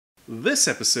This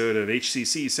episode of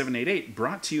HCC788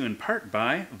 brought to you in part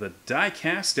by the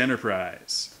Diecast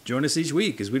Enterprise. Join us each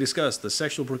week as we discuss the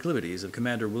sexual proclivities of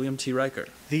Commander William T. Riker,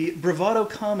 the bravado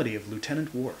comedy of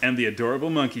Lieutenant Worf, and the adorable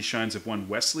monkey shines of one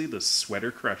Wesley the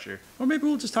Sweater Crusher. Or maybe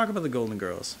we'll just talk about the Golden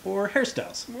Girls. or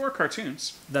hairstyles. Or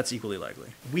cartoons. That's equally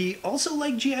likely. We also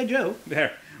like G.I. Joe.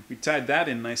 There, we tied that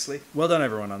in nicely. Well done,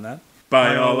 everyone, on that.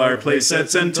 Buy all our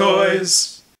playsets and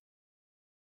toys!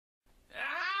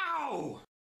 Ow!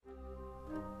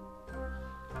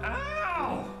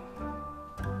 Ow!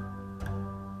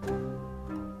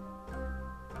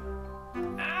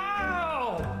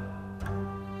 Ow!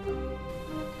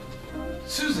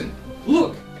 Susan,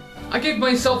 look! I gave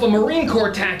myself a Marine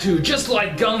Corps tattoo just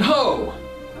like Gung Ho!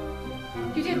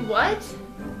 You did what?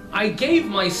 I gave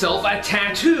myself a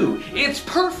tattoo! It's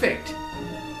perfect!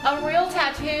 A real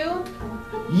tattoo?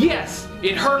 Yes,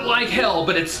 it hurt like hell,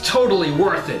 but it's totally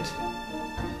worth it.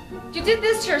 You did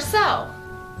this to yourself?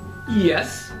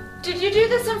 Yes. Did you do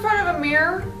this in front of a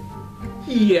mirror?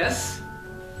 Yes.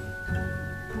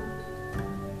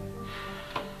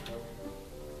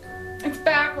 It's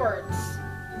backwards.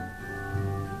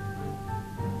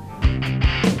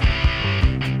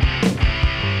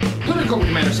 Political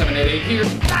Commander 788 here.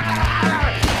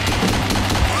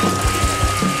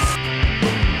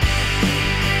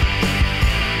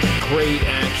 Great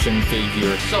action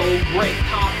figure. So great.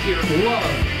 Top tier.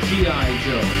 Love G.I.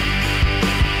 Joe.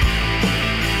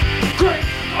 Great.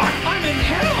 I'm in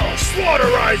hell.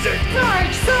 Slaughterizing.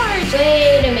 Sarge!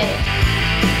 Wait a minute.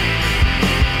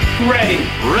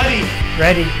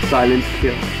 Ready. Silence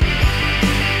kill.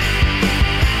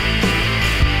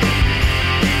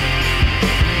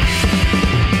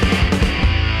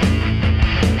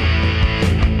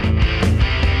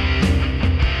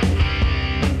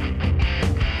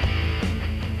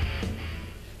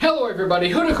 Hello everybody,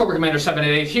 Hood Cobra Commander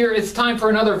 788 here. It's time for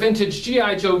another vintage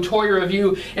G.I. Joe toy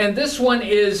review, and this one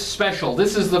is special.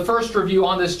 This is the first review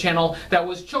on this channel that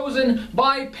was chosen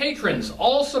by patrons.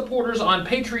 All supporters on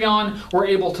Patreon were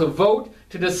able to vote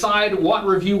to decide what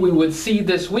review we would see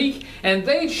this week, and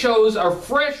they chose a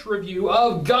fresh review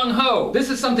of Gung Ho. This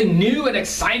is something new and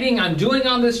exciting I'm doing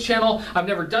on this channel. I've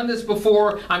never done this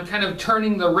before. I'm kind of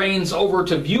turning the reins over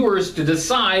to viewers to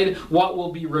decide what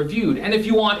will be reviewed. And if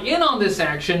you want in on this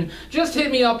action, just hit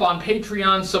me up on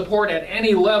Patreon. Support at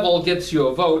any level gets you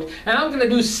a vote, and I'm going to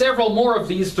do several more of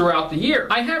these throughout the year.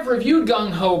 I have reviewed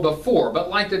Gung Ho before, but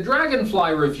like the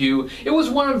Dragonfly review, it was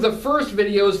one of the first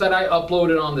videos that I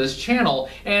uploaded on this channel,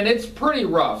 and it's pretty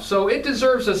rough, so it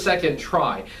deserves a second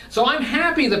try. So I'm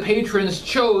happy the patrons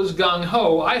chose Gung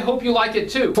Ho. I hope you like it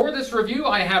too. For this review,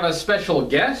 I have a special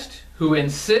guest who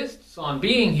insists on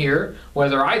being here,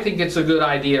 whether I think it's a good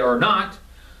idea or not.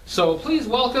 So please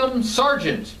welcome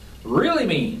Sergeant Really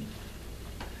Mean.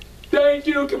 Thank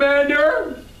you,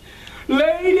 Commander.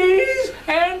 Ladies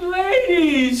and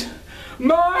ladies,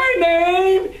 my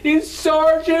name is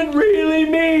Sergeant Really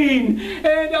Mean,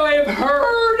 and I have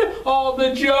heard all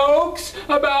the jokes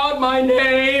about my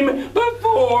name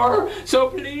before, so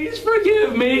please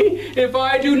forgive me if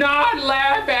I do not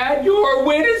laugh at your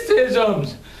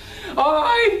witticisms.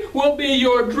 I will be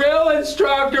your drill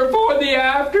instructor for the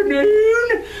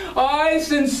afternoon. I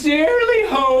sincerely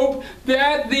hope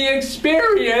that the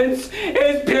experience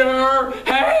is pure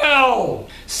hell.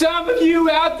 Some of you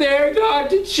out there got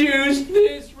to choose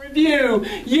this review.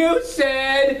 You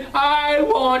said, I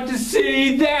want to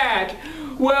see that.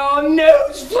 Well,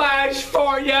 newsflash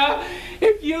for ya.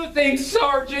 If you think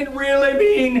Sergeant Really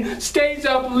Mean stays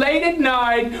up late at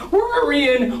night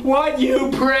worrying what you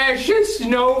precious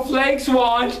snowflakes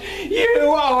want,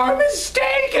 you are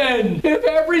mistaken. If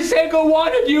every single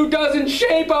one of you doesn't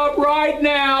shape up right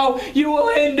now, you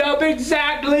will end up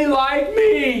exactly like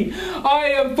me. I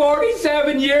am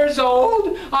 47 years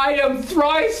old. I am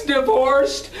thrice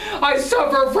divorced. I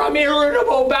suffer from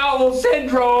irritable bowel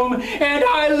syndrome, and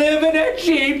I live in a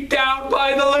Jeep down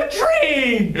by the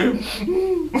latrine.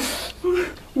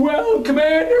 Well,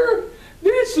 Commander,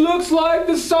 this looks like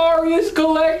the sorriest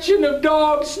collection of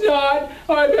dog snot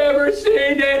I've ever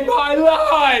seen in my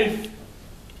life.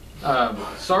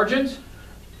 Sergeant,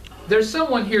 there's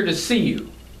someone here to see you.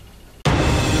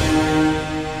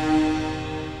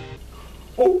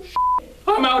 Oh, shit.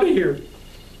 I'm out of here.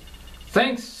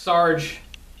 Thanks, Sarge.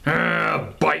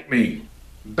 Bite me.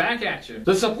 Back at you.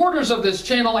 The supporters of this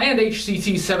channel and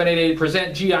HCC788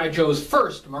 present G.I. Joe's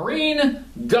first Marine,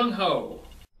 Gung Ho.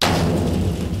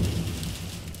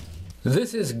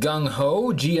 This is Gung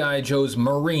Ho, G.I. Joe's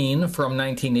Marine from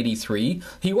 1983.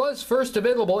 He was first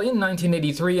available in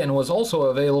 1983 and was also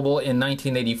available in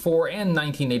 1984 and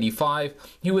 1985.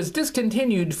 He was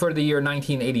discontinued for the year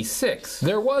 1986.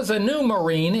 There was a new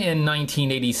Marine in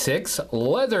 1986,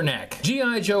 Leatherneck.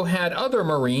 G.I. Joe had other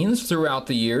Marines throughout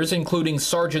the years, including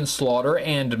Sergeant Slaughter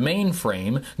and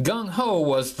Mainframe. Gung Ho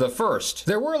was the first.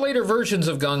 There were later versions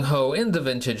of Gung Ho in the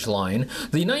vintage line.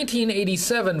 The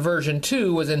 1987 version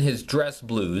 2 was in his dress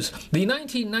blues. The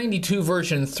 1992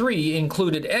 version 3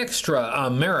 included Extra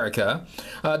America.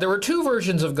 There were two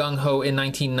versions of Gung Ho in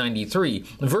 1993.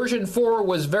 Version 4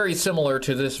 was very similar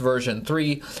to this version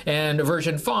 3, and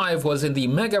version 5 was in the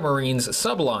Mega Marines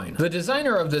subline. The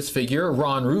designer of this figure,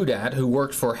 Ron Rudat, who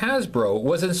worked for Hasbro,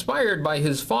 was inspired by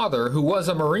his father, who was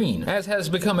a Marine. As has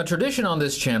become a tradition on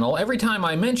this channel, every time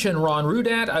I mention Ron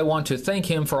Rudat, I want to thank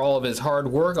him for all of his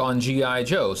hard work on G.I.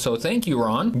 Joe, so thank you,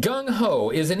 Ron. Gung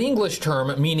Ho is an English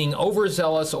term meaning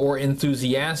overzealous or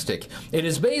enthusiastic. It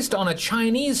is based on a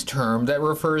Chinese term that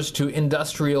refers to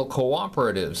industrial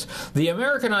cooperatives. The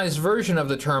Americanized version of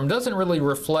the term doesn't really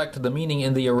reflect the meaning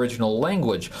in the original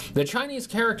language. The Chinese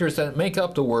characters that make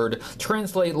up the word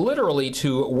translate literally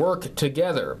to work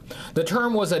together. The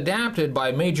term was adapted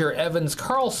by Major Evans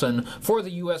Carlson for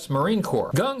the U.S. Marine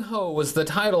Corps. Gung Ho was the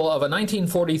title of a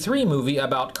 1943 movie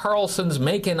about Carlson's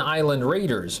Makin Island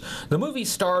Raiders. The movie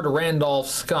starred Randolph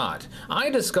Scott. I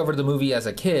discovered the movie as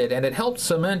a kid, and it helped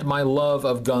cement my love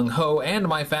of Gung Ho and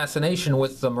my fascination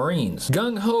with the Marines.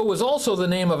 Gung Ho was also the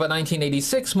name of a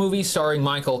 1986 movie starring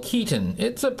Michael Keaton.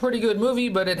 It's a pretty good movie,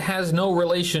 but it has no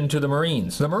relation to the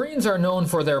Marines. The Marines are known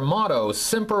for their motto,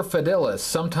 Semper Fidelis,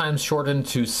 sometimes shortened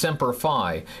to Semper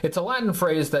Fi. It's a Latin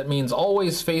phrase that means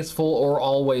always faithful or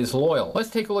always loyal. Let's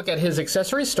take a look at his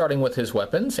accessories, starting with his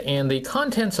weapons, and the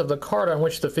contents of the card on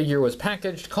which the figure was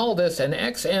packaged call this an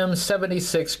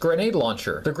XM76 grenade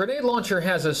launcher. The grenade launcher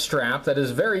has a strap that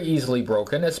is very easily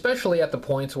broken, especially at the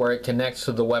points where it connects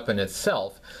to the weapon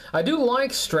itself. I do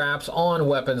like straps on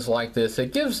weapons like this.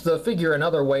 It gives the figure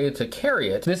another way to carry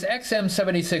it. This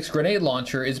XM76 grenade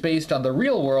launcher is based on the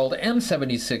real-world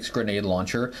M76 grenade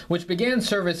launcher, which began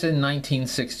service in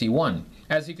 1961.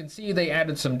 As you can see, they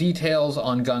added some details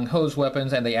on Gung Ho's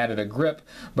weapons and they added a grip,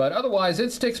 but otherwise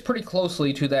it sticks pretty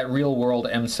closely to that real-world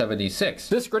M76.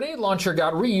 This grenade launcher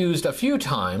got reused a few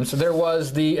times. There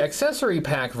was the accessory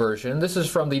pack version. This is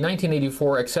from the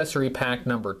 1984 accessory pack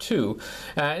number 2,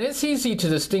 and it's easy to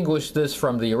distinguish this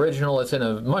from the original. It's in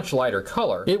a much lighter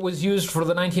color. It was used for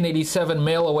the 1987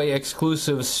 mail-away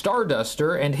exclusive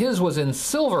Starduster, and his was in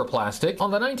silver plastic.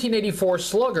 On the 1984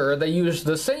 Slugger, they used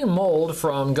the same mold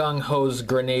from Gung Ho's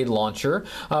grenade launcher,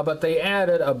 but they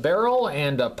added a barrel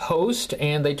and a post,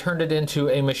 and they turned it into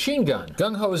a machine gun.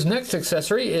 Gung Ho's next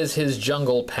accessory is his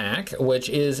jungle pack, which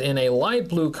is in a light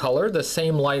blue color, the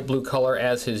same light blue color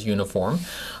as his uniform.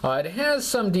 It has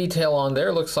some detail on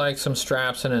there. Looks like some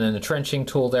straps and an entrenching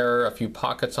tool there, a few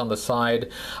pockets on the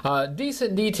side.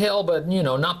 Decent detail, but you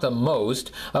know, not the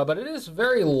most, but it is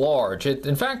very large.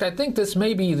 In fact, I think this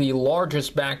may be the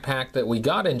largest backpack that we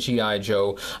got in G.I.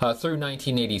 Joe through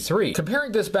 1983.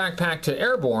 Comparing this backpack to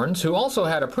Airborne's, who also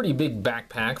had a pretty big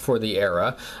backpack for the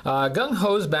era, Gung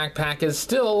Ho's backpack is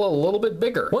still a little bit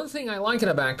bigger. One thing I like in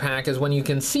a backpack is when you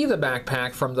can see the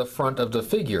backpack from the front of the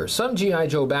figure. Some G.I.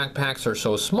 Joe backpacks are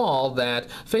so small that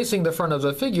facing the front of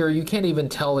the figure you can't even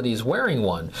tell that he's wearing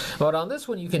one. But on this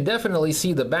one you can definitely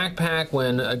see the backpack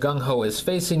when Gung Ho is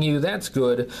facing you. That's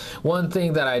good. One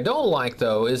thing that I don't like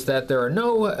though is that there are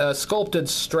no sculpted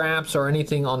straps or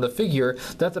anything on the figure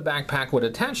that the backpack would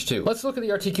attach to. Let's look at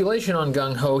the articulation on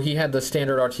Gung Ho. He had the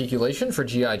standard articulation for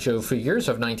G.I. Joe figures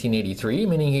of 1983,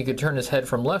 meaning he could turn his head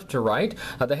from left to right.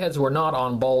 The heads were not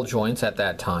on ball joints at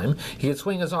that time. He could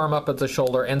swing his arm up at the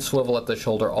shoulder and swivel at the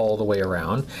shoulder all the way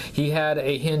around. He had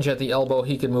a hinge at the elbow.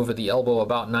 He could move at the elbow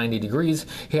about 90 degrees.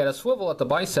 He had a swivel at the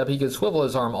bicep. He could swivel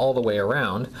his arm all the way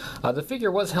around. The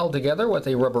figure was held together with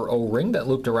a rubber O-ring that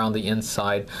looped around the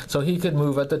inside, so he could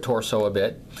move at the torso a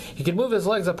bit. He could move his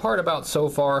legs apart about so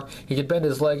far. He could bend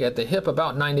his leg at the hip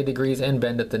about 90 degrees and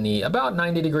bend at the knee about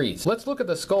 90 degrees. Let's look at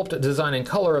the sculpt, design, and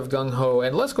color of Gung Ho,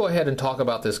 and let's go ahead and talk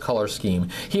about this color scheme.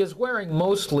 He is wearing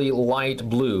mostly light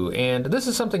blue, and this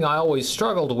is something I always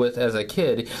struggled with as a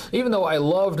kid. Even though I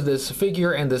loved this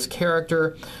figure and this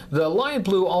character, the light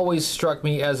blue always struck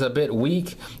me as a bit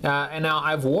weak, and now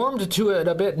I've warmed to it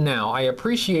a bit now. I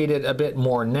appreciate it a bit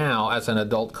more now as an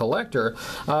adult collector,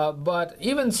 but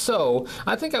even so,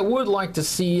 I think I would like to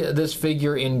see this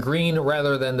figure in green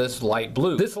rather than this this light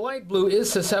blue. This light blue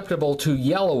is susceptible to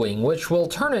yellowing, which will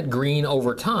turn it green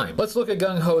over time. Let's look at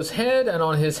Gung Ho's head, and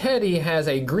on his head he has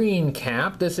a green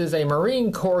cap. This is a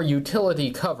Marine Corps utility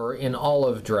cover in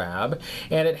olive drab,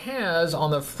 and it has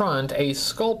on the front a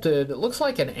sculpted, it looks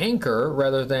like an anchor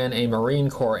rather than a Marine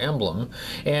Corps emblem,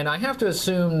 and I have to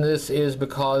assume this is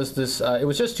because it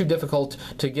was just too difficult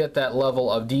to get that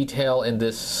level of detail in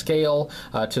this scale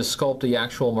to sculpt the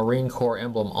actual Marine Corps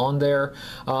emblem on there.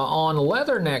 On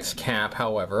Leatherneck's cap,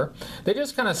 however, they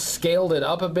just kind of scaled it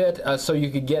up a bit so you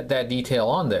could get that detail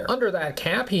on there. Under that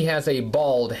cap, he has a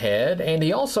bald head, and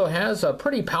he also has a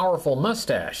pretty powerful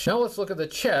mustache. Now let's look at the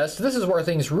chest. This is where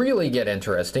things really get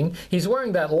interesting. He's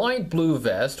wearing that light blue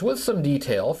vest with some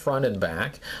detail front and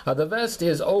back. The vest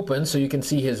is open so you can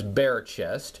see his bare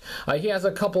chest. He has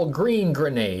a couple green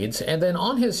grenades, and then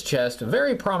on his chest,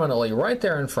 very prominently right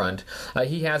there in front,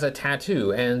 he has a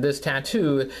tattoo, and this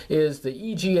tattoo is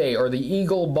the EGA, or the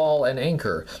Eagle, Ball, and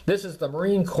Anchor. This is the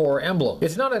Marine Corps emblem.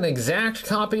 It's not an exact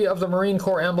copy of the Marine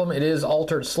Corps emblem. It is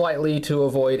altered slightly to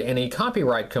avoid any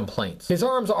copyright complaints. His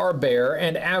arms are bare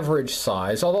and average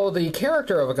size, although the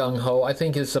character of Gung Ho I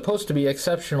think is supposed to be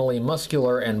exceptionally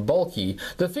muscular and bulky.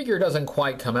 The figure doesn't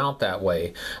quite come out that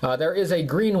way. There is a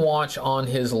green watch on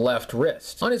his left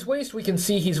wrist. On his waist we can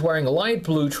see he's wearing light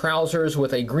blue trousers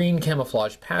with a green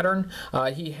camouflage pattern.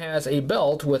 He has a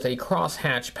belt with a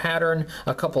crosshatch pattern,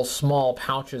 a couple small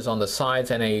pouches on the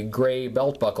sides, and a gray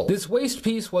belt buckle. This waist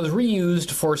piece was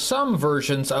reused for some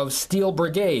versions of Steel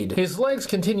Brigade. His legs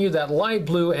continue that light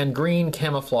blue and green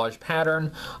camouflage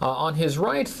pattern. On his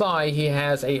right thigh he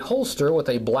has a holster with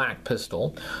a black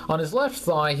pistol. On his left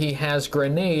thigh he has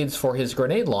grenades for his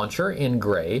grenade launcher in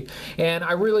gray, and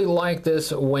I really like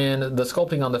this when the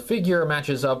sculpting on the figure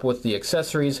matches up with the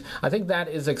accessories. I think that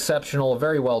is exceptional,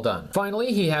 very well done.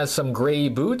 Finally, he has some gray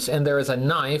boots, and there is a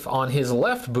knife on his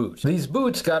left boot. These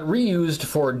boots got reused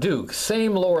for Duke,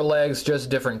 same lower legs, just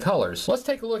different colors. Let's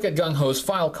take a look at Gung Ho's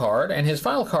file card, and his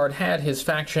file card had his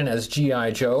faction as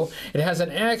G.I. Joe. It has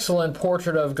an excellent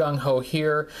portrait of Gung Ho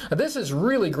here. This is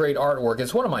really great artwork.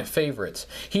 It's one of my favorites.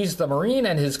 He's the Marine,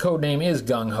 and his code name is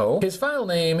Gung Ho. His file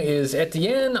name is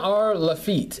Etienne R.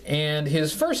 Lafitte, and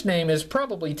his first name is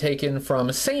probably taken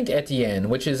from Saint Etienne,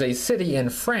 which is a city in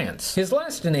France. His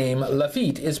last name,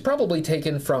 Lafitte, is probably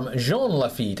taken from Jean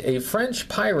Lafitte, a French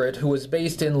pirate who was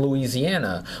based in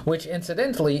Louisiana, which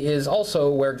incidentally is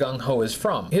also where Gung Ho is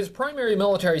from. His primary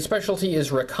military specialty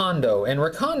is Recondo, and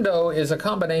Recondo is a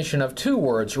combination of two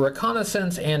words,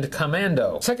 reconnaissance and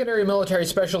commando. Secondary military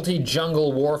specialty,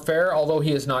 jungle warfare, although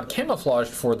he is not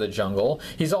camouflaged for the jungle.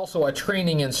 He's also a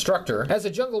training instructor. As a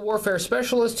jungle warfare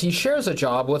specialist, he shares a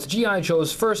job with G.I.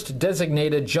 Joe's first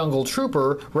designated jungle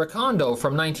trooper, Recondo,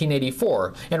 from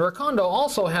 1984, and Recondo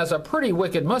also has a pretty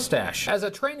wicked mustache. As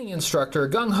a training instructor,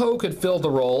 Gung Ho could fill the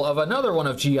role of another one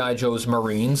of G.I. Joe's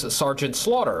Marines, Sergeant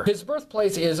Slaughter. His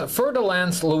birthplace is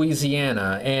Fer-de-Lance,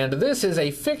 Louisiana, and this is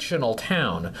a fictional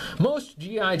town. Most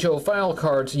G.I. Joe file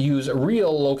cards use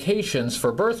real locations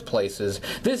for birthplaces.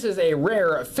 This is a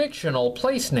rare fictional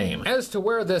place name. As to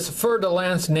where this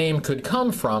Fer-de-Lance name could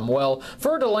come from, well,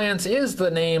 Fer-de-Lance is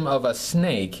the name of a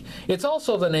snake. It's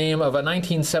also the name of a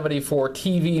 1974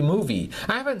 TV movie.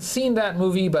 I haven't seen that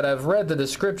movie, but I've read the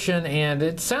description, and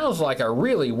it sounds like a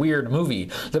really weird movie.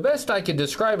 The best I could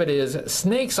describe it is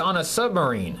Snakes on a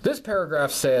Submarine. This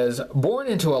paragraph says, born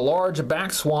into a large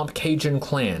back-swamp Cajun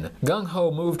clan, Gung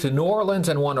Ho moved to New Orleans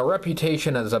and won a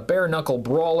reputation as a bare-knuckle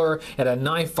brawler and a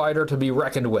knife fighter to be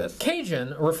reckoned with.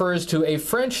 Cajun refers to a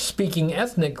French-speaking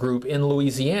ethnic group in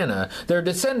Louisiana. They're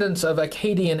descendants of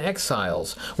Acadian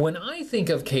exiles. When I think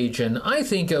of Cajun, I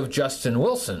think of Justin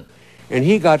Wilson. And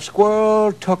he got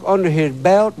squirrel tucked under his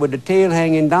belt with the tail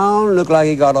hanging down. Looked like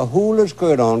he got a hula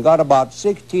skirt on. Got about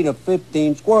 16 or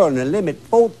 15 squirrel, and the limit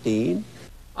 14.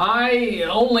 I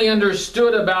only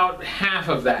understood about half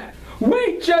of that.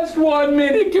 Wait just 1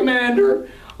 minute, Commander.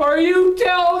 Are you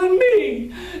telling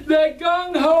me that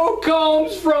Gung Ho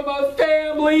comes from a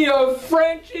family of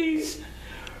Frenchies?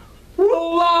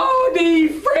 Lordy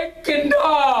frickin'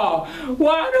 da!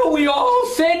 Why don't we all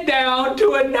sit down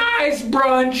to a nice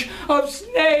brunch of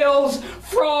snails,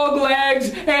 frog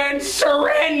legs, and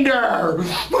surrender?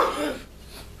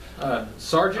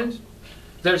 Sergeant,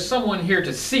 there's someone here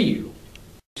to see you.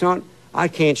 Son, I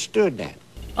can't stood that.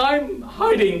 I'm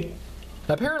hiding.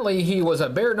 Apparently he was a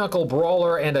bare-knuckle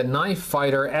brawler and a knife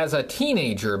fighter as a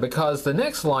teenager, because the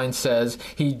next line says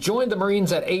he joined the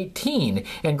Marines at 18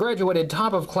 and graduated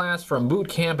top of class from boot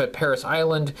camp at Parris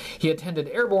Island. He attended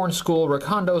Airborne School,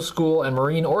 Recondo School, and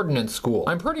Marine Ordnance School.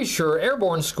 I'm pretty sure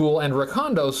Airborne School and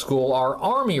Recondo School are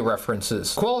Army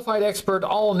references. Qualified expert,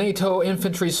 all NATO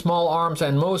infantry small arms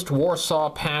and most Warsaw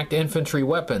Pact infantry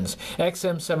weapons.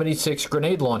 XM76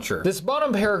 grenade launcher. This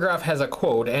bottom paragraph has a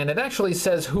quote, and it actually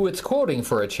says who it's quoting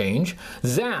for a change.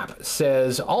 Zap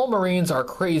says, all Marines are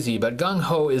crazy, but Gung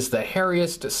Ho is the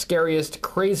hairiest, scariest,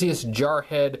 craziest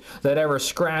jarhead that ever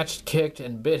scratched, kicked,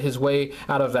 and bit his way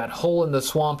out of that hole in the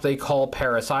swamp they call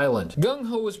Parris Island. Gung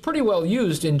Ho was pretty well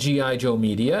used in G.I. Joe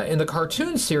media. In the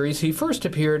cartoon series, he first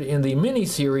appeared in the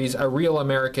mini-series A Real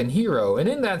American Hero, and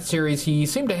in that series he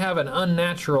seemed to have an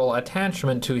unnatural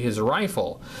attachment to his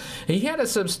rifle. He had a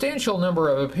substantial number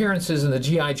of appearances in the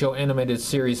G.I. Joe animated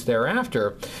series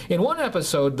thereafter. In one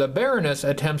episode, the Baroness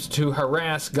attempts to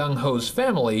harass Gung Ho's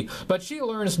family, but she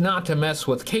learns not to mess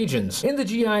with Cajuns. In the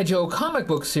G.I. Joe comic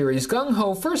book series, Gung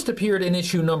Ho first appeared in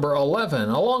issue number 11,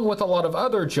 along with a lot of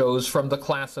other Joes from the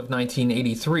class of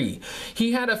 1983.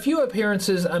 He had a few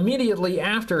appearances immediately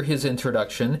after his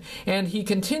introduction, and he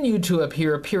continued to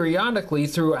appear periodically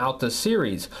throughout the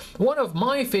series. One of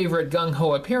my favorite Gung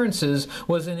Ho appearances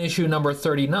was in issue number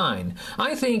 39.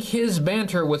 I think his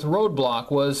banter with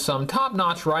Roadblock was some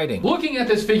top-notch writing. Looking at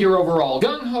this figure overall,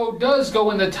 Gung Ho does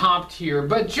go in the top tier,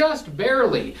 but just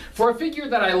barely. For a figure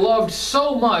that I loved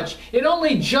so much, it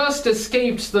only just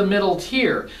escapes the middle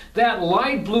tier. That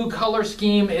light blue color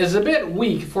scheme is a bit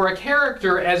weak for a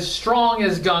character as strong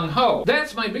as Gung Ho.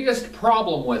 That's my biggest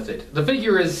problem with it. The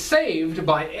figure is saved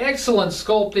by excellent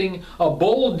sculpting, a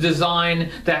bold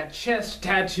design, that chest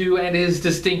tattoo, and his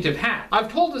distinctive hat.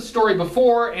 I've told this story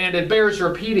before, and it bears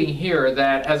repeating here,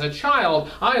 that as a child,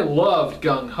 I loved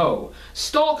Gung Ho.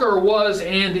 Stalker was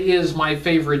and is my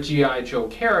favorite G.I. Joe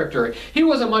character. He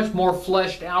was a much more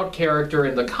fleshed out character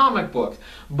in the comic book,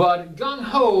 but Gung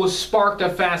Ho sparked a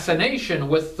fascination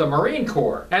with the Marine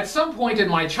Corps. At some point in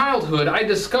my childhood, I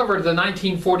discovered the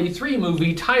 1943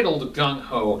 movie titled Gung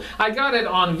Ho. I got it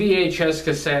on VHS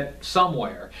cassette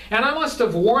somewhere, and I must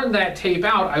have worn that tape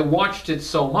out. I watched it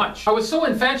so much. I was so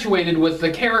infatuated with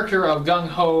the character of Gung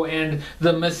Ho and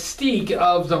the mystique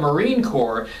of the Marine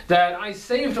Corps that I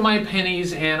saved my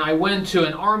pennies and I went to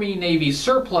an Army-Navy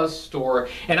surplus store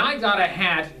and I got a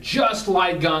hat just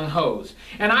like Gung Ho's.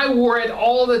 And I wore it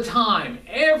all the time,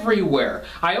 everywhere.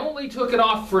 I only took it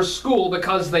off for school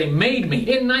because they made me.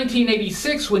 In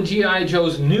 1986, when G.I.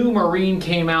 Joe's New Marine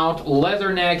came out,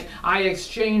 Leatherneck, I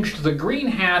exchanged the green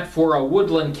hat for a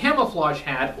woodland camouflage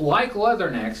hat like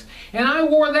Leatherneck's, and I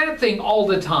wore that thing all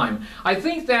the time. I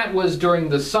think that was during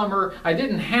the summer. I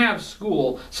didn't have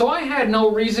school, so I had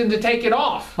no reason to take it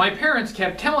off. My parents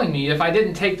kept telling me if I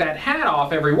didn't take that hat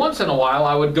off every once in a while,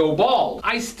 I would go bald.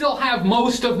 I still have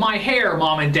most of my hair,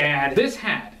 Mom and Dad. This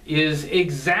hat is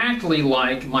exactly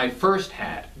like my first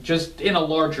hat, just in a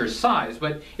larger size,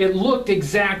 but it looked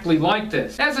exactly like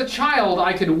this. As a child,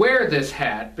 I could wear this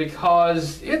hat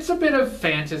because it's a bit of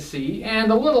fantasy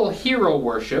and a little hero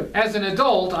worship. As an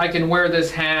adult, I can wear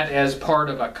this hat as part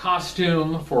of a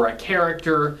costume for a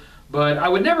character, but I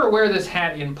would never wear this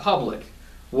hat in public.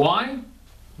 Why?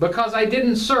 Because I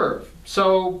didn't serve,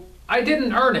 so I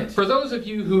didn't earn it. For those of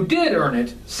you who did earn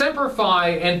it, Semper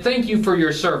Fi, and thank you for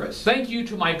your service. Thank you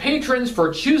to my patrons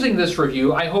for choosing this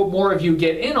review. I hope more of you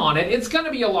get in on it. It's going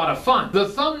to be a lot of fun. The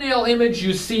thumbnail image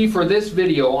you see for this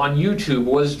video on YouTube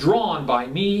was drawn by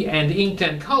me and inked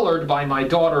and colored by my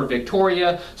daughter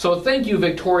Victoria, so thank you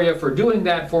Victoria for doing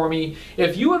that for me.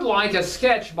 If you would like a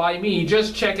sketch by me,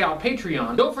 just check out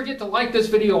Patreon. Don't forget to like this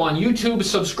video on YouTube,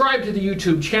 subscribe to the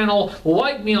YouTube channel,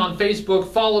 like me on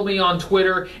Facebook, follow me on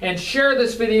Twitter, and share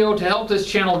this video to help this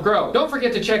channel grow. Don't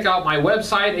forget to check out my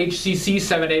website,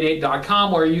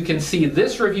 HCC788.com, where you can see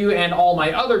this review and all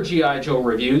my other G.I. Joe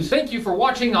reviews. Thank you for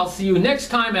watching. I'll see you next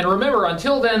time, and remember,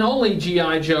 until then, only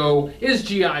G.I. Joe is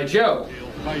G.I. Joe.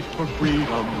 Fight for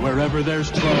freedom wherever there's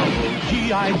trouble.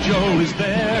 G.I. Joe is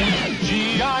there.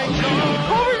 G.I.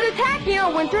 Joe. Cobra's attacking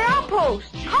our winter outpost.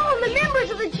 Call on the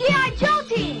members of the G.I. Joe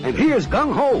team. And here's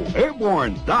Gung Ho,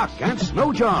 Airborne, Doc, and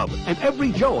Snow Job. And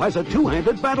every Joe has a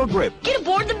two-handed battle grip. Get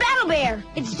aboard the Battle Bear.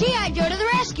 It's G.I. Joe to the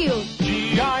rescue.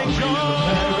 G.I.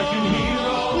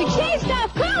 Joe. We chased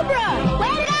off Cobra.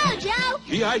 Way to go, Joe.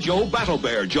 G.I. Joe Battle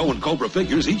Bear, Joe and Cobra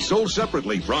figures each sold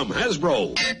separately from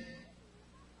Hasbro.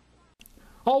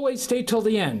 Always stay till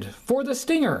the end for the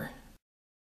stinger.